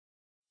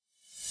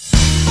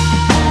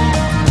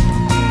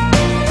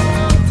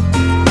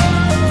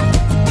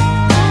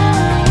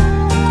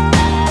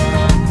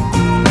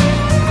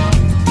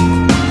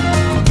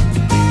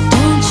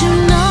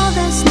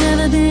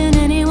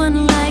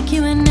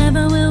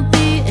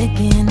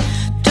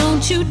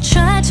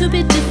to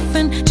be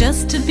different,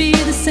 just to be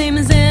the same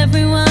as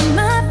everyone,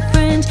 my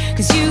friend.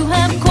 Cause you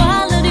have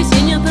qualities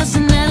in your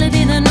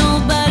personality that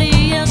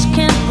nobody else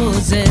can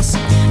possess.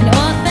 And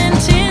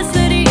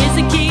authenticity is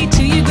the key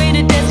to your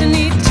greater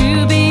destiny,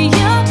 to be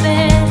your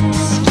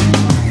best.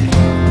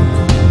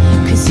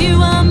 Cause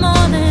you are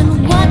more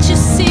than what you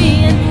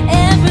see, and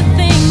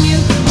everything you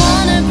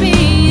wanna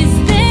be is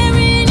there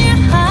in your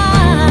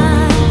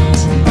heart.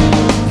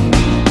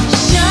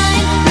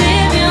 Shine,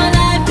 live your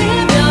life,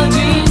 live your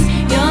dreams.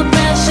 Your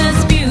precious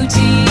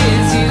beauty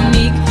is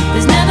unique.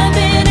 There's never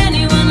been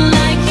anyone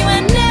like you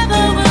and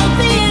never will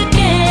be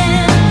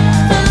again.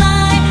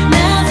 Fly,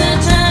 now's the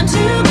time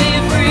to be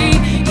free.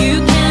 You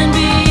can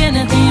be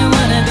anything you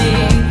wanna be.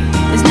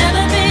 There's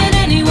never been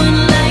anyone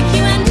like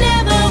you and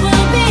never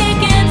will be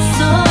again.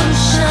 So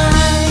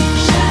shine,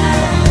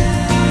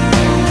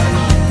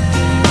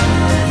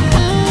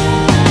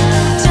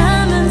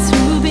 diamonds,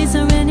 rubies,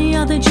 or any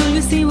other jewel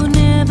you see will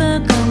never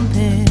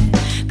compare.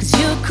 Cause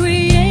you're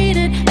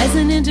created as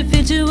an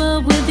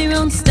individual with your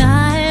own style.